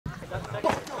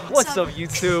What's up,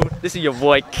 YouTube? This is your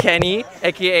boy Kenny,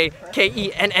 aka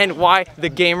Kenny,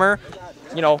 the gamer.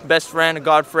 You know, best friend,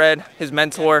 Godfred, his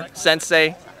mentor,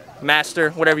 sensei,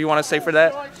 master, whatever you want to say for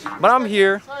that. But I'm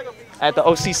here at the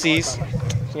OCC's,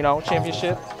 you know,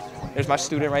 championship. There's my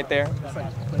student right there.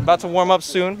 I'm about to warm up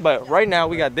soon, but right now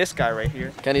we got this guy right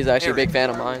here. Kenny's actually a big fan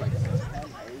of mine.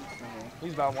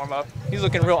 He's about to warm up. He's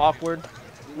looking real awkward,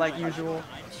 like usual,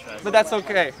 but that's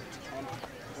okay.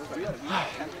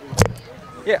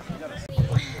 Yeah.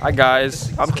 Hi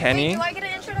guys, I'm Kenny. Do I get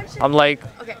an introduction? I'm like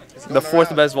the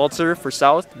 4th best vaulter for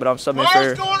South, but I'm subbing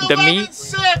for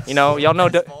Demeet. You know, y'all know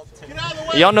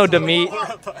the meat.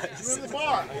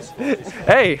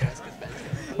 Hey,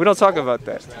 we don't talk about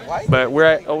that. But we're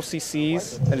at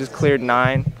OCC's. I just cleared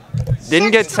 9. Didn't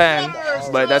get 10,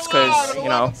 but that's because, you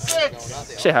know,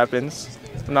 shit happens.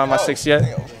 I'm not on my 6th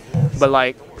yet. But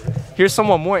like, here's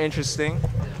someone more interesting.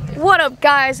 What up,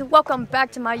 guys? Welcome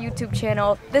back to my YouTube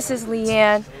channel. This is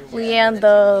Leanne. Leanne,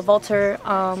 the vaulter.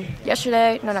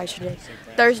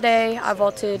 Thursday, I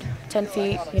vaulted 10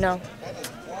 feet. You know,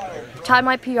 tied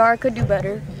my PR. Could do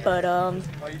better, but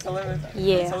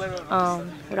yeah.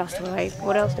 What else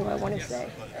do I want to say?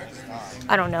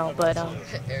 I don't know, but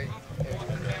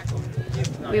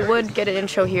we would get an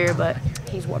intro here, but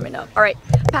he's warming up. All right,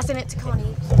 passing it to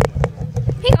Connie.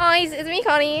 Hey guys, it's me,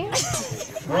 Connie.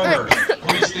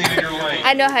 Please stay in your lane.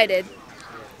 I know how I did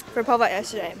for pole vault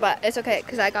yesterday, but it's okay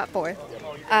because I got 4th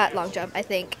at long jump, I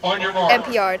think. On your mark.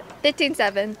 NPR'd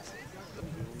 15-7.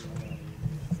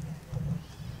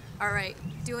 All right,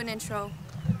 do an intro.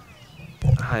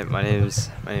 Hi, my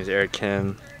name's Eric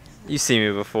Kim. You've seen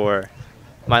me before.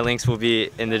 My links will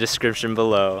be in the description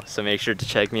below, so make sure to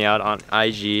check me out on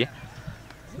IG.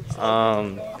 I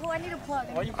need a plug.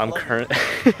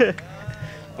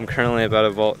 I'm currently about to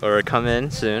vault or come in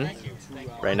soon.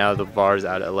 Right now the bar is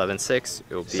out at 11:06.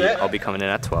 I'll be coming in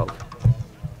at 12.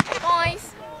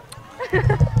 Nice.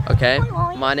 Okay,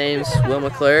 my name's Will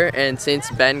McClure, and since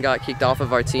Ben got kicked off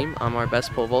of our team, I'm our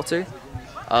best pole vaulter.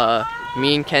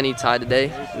 Me and Kenny tied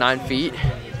today, 9 feet.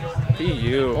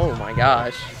 You. Oh my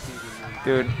gosh.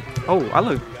 Dude. Oh, I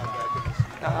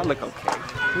look okay.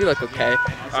 We look okay.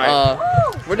 All right.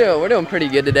 We're doing pretty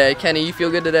good today. Kenny, you feel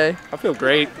good today? I feel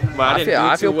great, but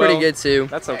I feel pretty good too.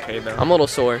 That's okay though. I'm a little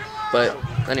sore, but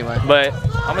anyway. But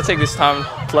I'm gonna take this time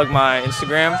to plug my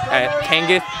Instagram at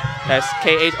Kangith. That's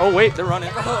K-H. Oh wait, they're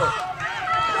running.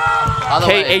 By the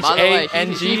way,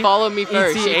 he followed me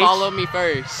first. He followed me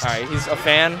first. All right, he's a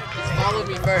fan. He followed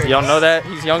me first. Y'all know that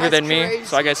he's younger than me,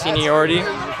 so I got seniority.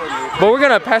 But we're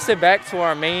gonna pass it back to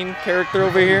our main character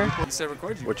over here.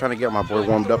 We're trying to get my boy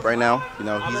warmed up right now. You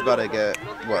know, he's about to get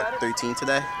what, 13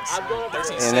 today.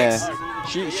 And then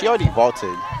she already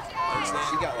vaulted.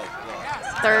 She got like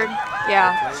 3rd,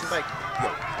 yeah. She's like, yo,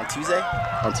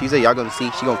 on Tuesday, y'all gonna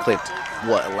see she gonna clip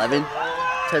what, 11,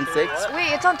 10, 6.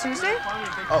 Wait, it's on Tuesday?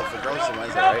 Oh, for girls it's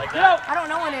Wednesday, right? I don't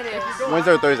know when it is.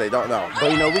 Wednesday or Thursday, don't know.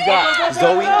 But you know, we got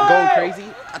Zoe going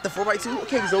crazy at the 4x2.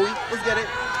 Okay, Zoe, let's get it.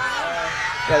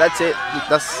 Yeah, that's it.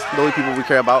 That's the only people we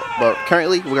care about. But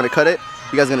currently, we're gonna cut it.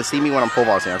 You guys are gonna see me when I'm pole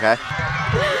vaulting, okay?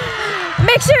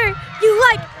 Make sure you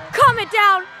like, comment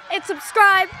down, and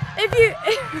subscribe.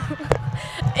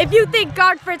 If you think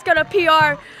Godfred's gonna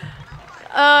PR,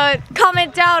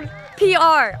 comment down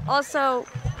PR. Also.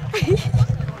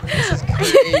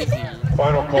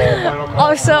 Final call.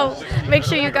 Also, make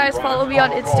sure you guys follow me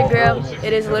on Instagram.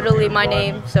 It is literally my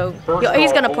name, so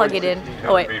he's gonna plug it in.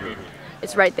 Oh wait,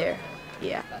 it's right there.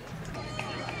 Yeah.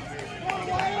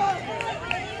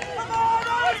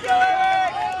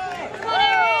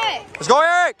 Let's go,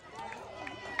 Eric!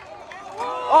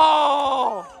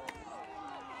 Oh!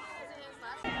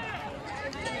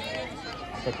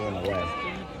 Put her in the way.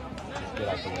 Get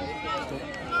out the way.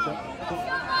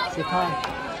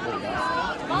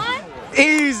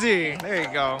 Easy! There you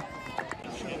go.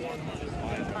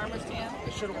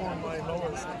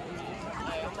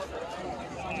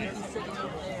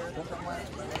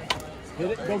 Hit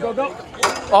it, go, go, go.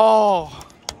 Oh!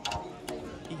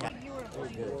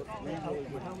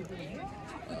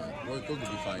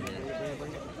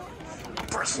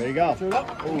 There you go.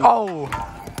 Oh!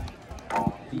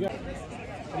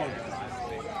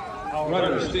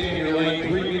 Runners, stay in your lane,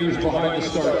 3 meters behind the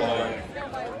start line.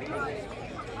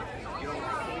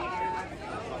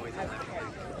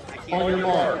 On your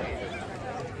mark.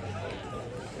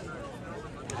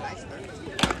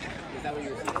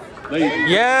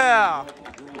 Yeah!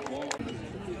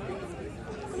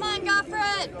 Come on,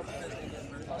 Godfred.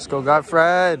 Let's go,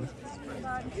 Godfred.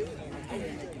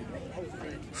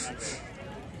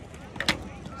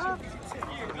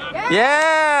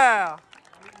 Yeah!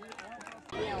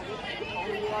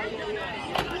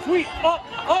 Sweet. Up.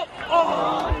 Up.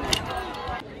 Oh.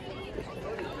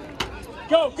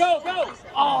 Go. Go. Go.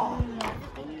 Oh.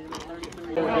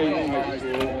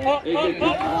 Up. Up.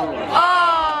 Up.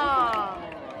 Ah!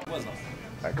 All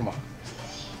right, come on. All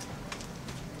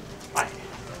right.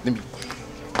 Let me.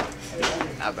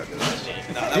 I'm not doing that.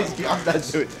 I'm not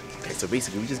doing it. Okay, so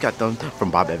basically we just got done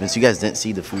from Bob Evans. You guys didn't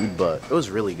see the food, but it was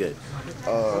really good.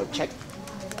 Check.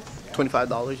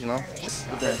 $25, you know?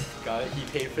 Got it. He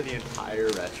paid for the entire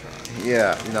restaurant.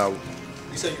 Yeah, you know,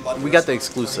 we got the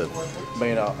exclusive. But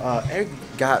you know, Eric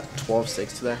got 12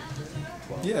 steaks today.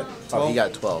 Yeah, 12. Oh, he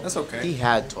got 12. That's okay. He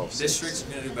had 12 steaks. District's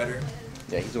gonna do better.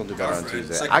 Yeah, he's gonna do better on Godfred,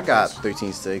 Tuesday. second I got place.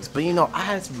 13 steaks, but you know, I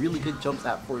had some really good jumps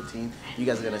at 14. You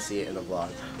guys are gonna see it in the vlog.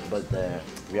 But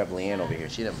we have Leanne over here.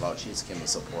 She didn't vote. She just came to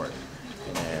support.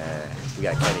 And we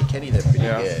got Kenny. Kenny did pretty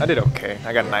good. I did okay.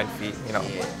 I got 9 feet. You know,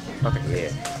 nothing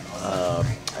crazy. Yeah.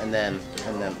 And then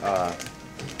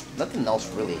nothing else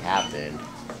really happened.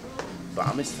 But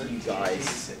I'm gonna see you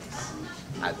guys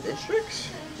at districts.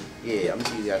 Yeah, I'm gonna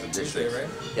see you guys at districts. Tuesday, right?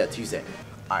 Yeah, Tuesday.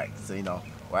 All right, so you know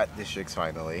we're at districts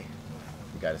finally.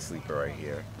 We got a sleeper right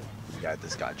here. We got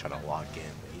this guy trying to lock in.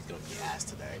 He's gonna be ass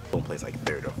today. Don't place like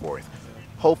 3rd or 4th,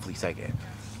 hopefully 2nd.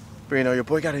 But you know your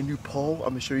boy got a new pole. I'm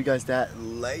gonna show you guys that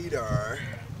later.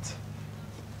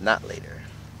 Not later.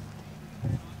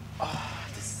 Oh,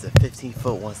 this is a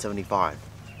 15-foot 175.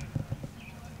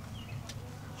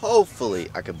 Hopefully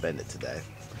I can bend it today.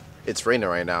 It's raining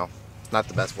right now. Not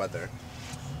the best weather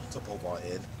to pole vault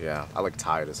in. Yeah, I look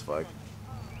tired as fuck.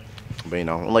 But you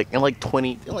know, in like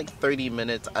 30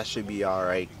 minutes, I should be all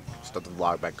right. Start the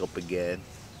vlog back up again.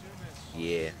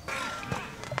 Yeah.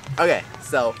 Okay,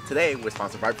 so today we're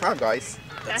sponsored by Prime, guys.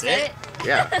 That's it?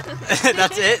 Yeah.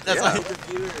 That's it? That's Yeah. all the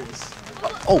viewers.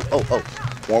 Oh.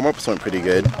 Warm-ups went pretty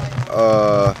good.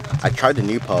 I tried the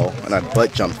new pole and I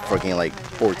butt jumped freaking like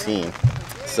 14.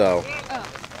 So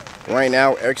right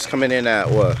now Eric's coming in at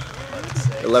what?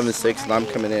 11.6 and I'm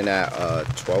coming in at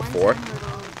 12.4.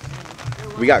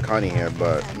 We got Connie here,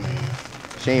 but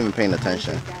she ain't even paying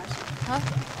attention. Huh?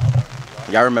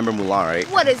 Y'all remember Mulan, right?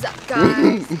 What is up,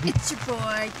 guys? It's your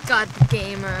boy, God the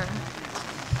Gamer.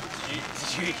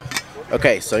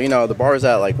 Okay, so you know the bar is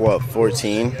at like what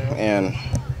 14 and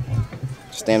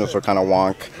standards are kind of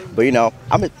wonk, but you know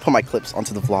I'm gonna put my clips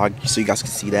onto the vlog so you guys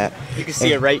can see that. You can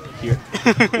see it right here.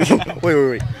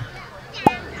 wait.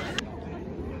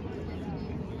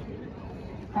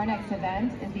 Our next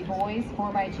event is the boys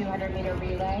 4x200 meter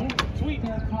relay. Sweet.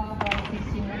 Third call,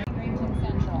 1600 Greenton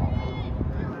Central.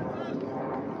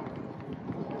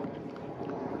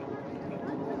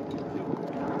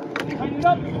 Tighten it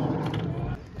up.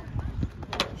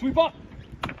 Sweep up.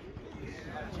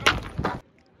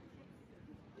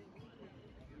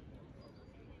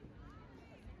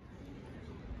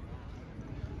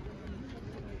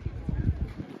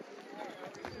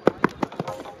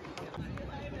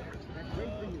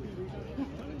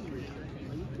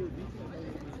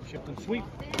 Shift and sweep.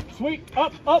 Sweep.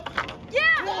 Up. Up.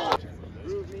 Yeah!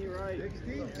 Prove me right.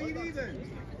 16 feet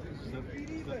even.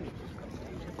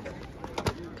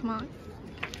 Come on.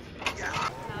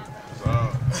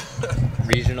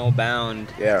 Regional bound.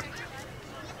 Yeah.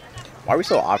 Why are we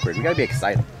so awkward? We gotta be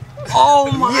excited.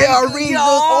 Oh my Yeah, regionals.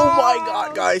 Oh my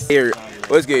god, guys. Here,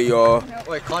 let's get y'all.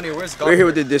 Wait, Connie, where's We're here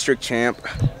with the district champ.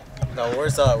 No,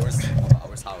 where's Howard?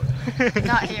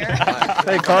 Not here.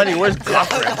 Hey Connie, where's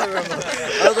Godfred? I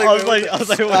was like,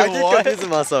 I keep confusing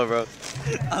myself, bro.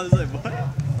 I was like, what?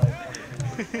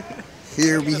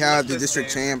 Here we have the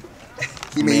district champ.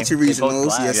 He made it to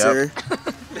regionals, yes sir.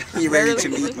 He ready to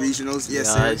meet regionals, yes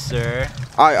sir. Yes, sir.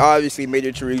 I obviously made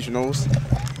it to regionals.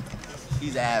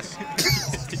 He's ass.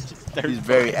 He's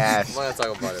very ass. Why not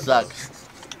talk about it? Sucks.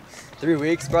 3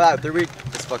 weeks, bro. 3 weeks.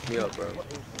 This fucked me up, bro.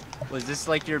 Was this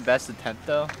like your best attempt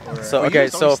though? Or? So okay,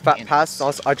 so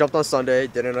I jumped on Sunday,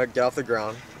 didn't get off the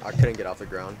ground. I couldn't get off the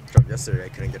ground. Jumped yesterday,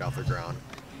 couldn't get off the ground.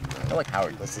 I like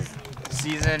Howard. This is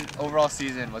Overall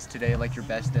season was today like your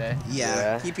best day?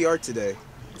 Yeah. PPR today.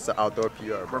 It's an outdoor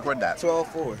PR. record that.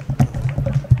 12-4.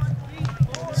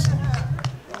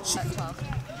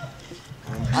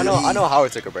 I know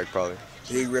Howard took a break probably.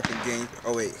 Big ripping game.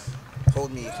 Oh wait,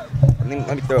 hold me.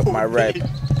 Let me throw up my rep.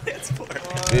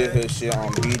 Did his shit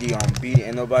on BD,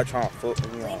 ain't nobody trying to fuck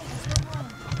me off.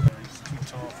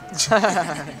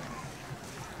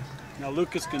 Now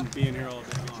Lucas can be in here all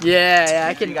day long. Yeah,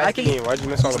 I can. Why'd you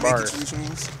miss all the bars?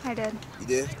 I did. You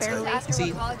did? Barely. See,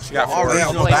 You got all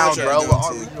regional bound, bro. We're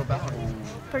all regional bound.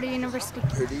 Purdue University.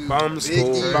 Bum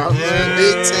school.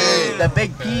 Big Ten. The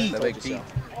big P. The big P.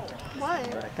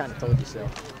 What? I kind of told you so.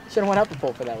 Should have went up a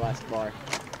pole for that last bar.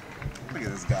 Look at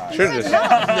this guy. Should just.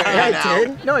 Yeah, I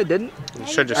did. No, I didn't.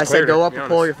 Should just. I said go up and a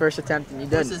pole your first attempt, and you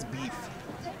didn't. This is beef.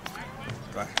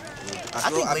 I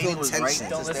feel tension.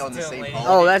 To stay on the same pole.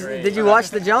 Oh, that's. Did you watch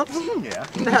the jump? Yeah.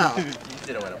 No.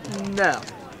 No.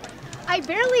 I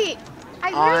barely.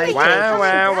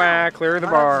 Wow, clear the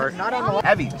bar. Not on the.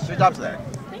 Heavy. Switch up to that.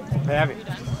 Hey, Heavy.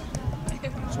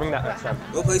 Swing that next time.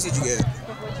 What place did you get?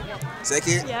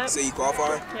 Second? Yep. So you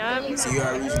qualify? Yep. So you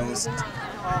are regionals.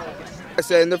 I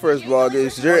said in the first vlog,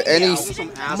 is there any...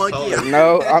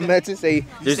 No, I meant to say,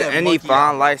 is there any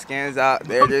fine light skins out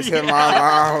there? Just hit my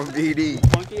mom, BD.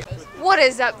 What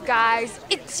is up, guys?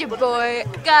 It's your boy,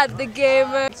 God the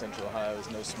Gamer. Central Ohio is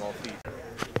no small feat.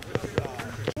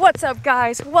 What's up,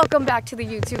 guys? Welcome back to the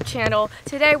YouTube channel.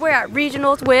 Today we're at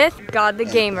regionals with God the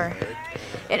Gamer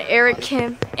and Eric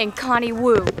Kim and Connie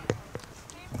Wu.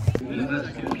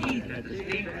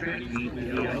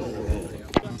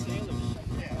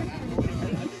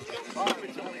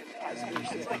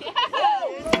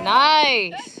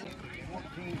 Nice.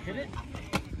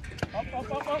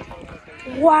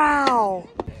 Wow.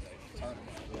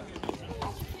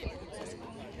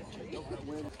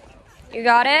 You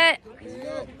got it?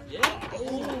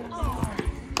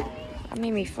 That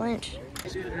made me flinch.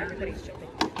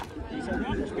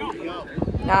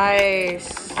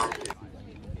 Nice.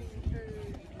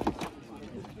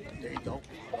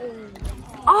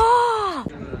 Oh!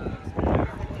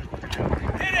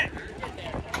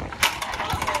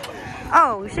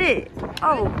 Oh shit.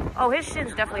 Oh, his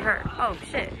shin's definitely hurt. Oh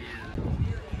shit.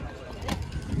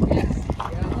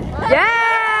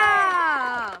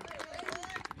 Yeah!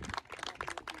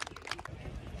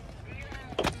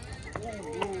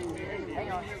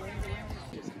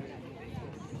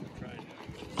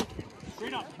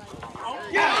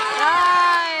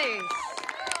 Nice!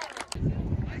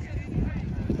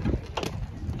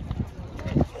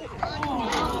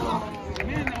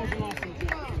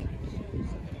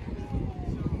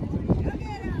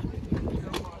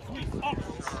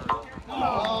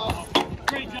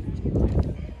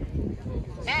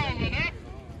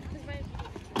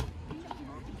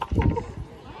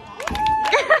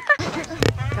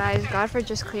 Guys, Godfred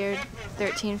just cleared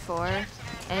 13-4,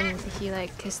 and he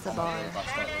like kissed the bar.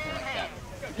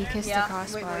 He kissed the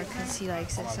crossbar because he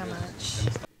likes it so much.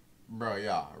 Bro,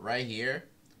 y'all, right here,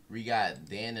 we got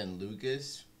Dan and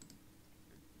Lucas.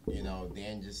 You know,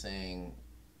 Dan just saying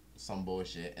some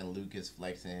bullshit, and Lucas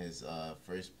flexing his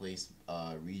first place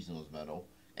regionals medal.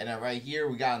 And then right here,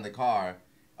 we got in the car.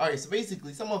 Alright, so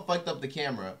basically, someone fucked up the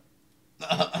camera.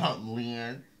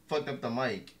 Leon fucked up the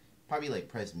mic. Probably like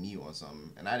pressed mute or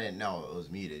something, and I didn't know it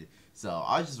was muted, so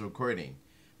I was just recording.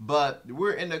 But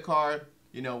we're in the car,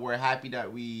 you know, we're happy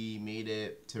that we made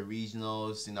it to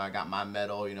regionals. You know, I got my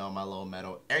medal, you know, my little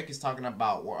medal. Eric is talking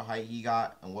about what height he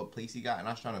got and what place he got, and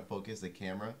I was trying to focus the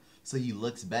camera so he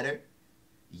looks better.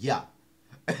 Yeah.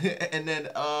 And then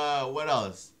what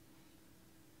else?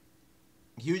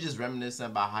 He was just reminiscing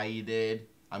about how he did.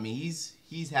 I mean, he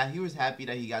was happy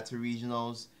that he got to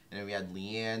regionals. And then we had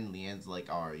Leanne. Leanne's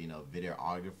like our, you know,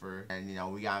 videographer. And, you know,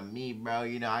 we got me, bro.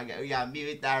 You know, we got me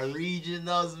with that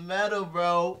regionals medal,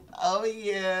 bro. Oh,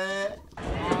 yeah.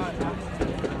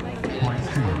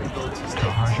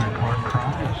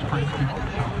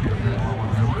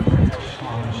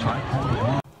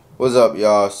 What's up,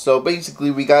 y'all? So,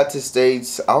 basically, we got to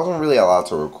States. I wasn't really allowed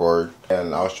to record.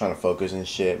 And I was trying to focus and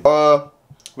shit.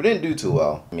 We didn't do too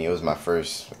well. I mean, it was my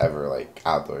first ever, like,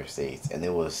 outdoor States. And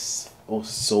it was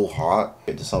so hot.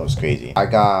 The sun was crazy. I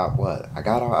got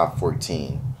out at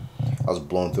 14. I was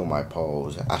blowing through my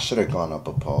poles. I should have gone up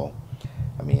a pole.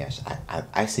 I mean,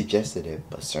 I suggested it,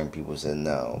 but certain people said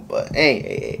no. But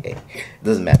hey, it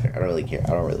doesn't matter. I don't really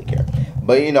care.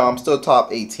 But you know, I'm still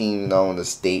top 18, you know, in the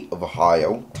state of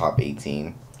Ohio. Top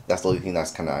 18. That's the only thing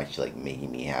that's kind of actually like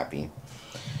making me happy.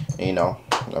 And, you know,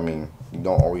 I mean, you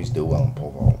don't always do well in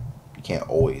pole vault. You can't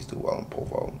always do well in pole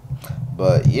vault.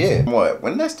 But yeah,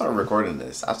 when did I start recording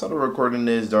this? I started recording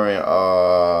this during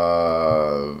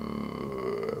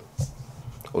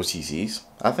OCCs,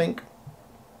 I think.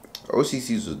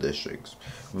 OCCs was districts.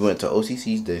 We went to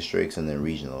OCCs, districts, and then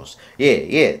regionals.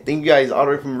 Yeah. Thank you guys all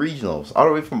the way from regionals, all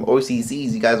the way from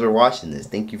OCCs. You guys are watching this.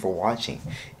 Thank you for watching.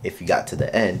 If you got to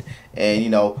the end, and you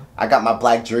know, I got my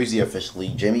black jersey officially.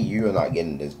 Jimmy, you are not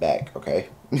getting this back, okay?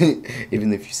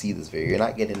 Even if you see this video, you're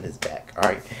not getting this back. All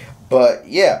right, but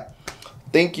yeah.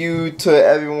 Thank you to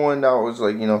everyone that was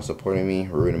like, you know, supporting me,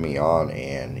 rooting me on,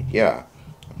 and yeah,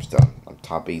 I'm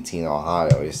top 18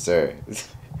 Ohio, yes sir.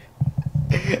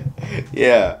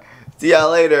 Yeah, see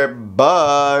y'all later,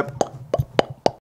 bye.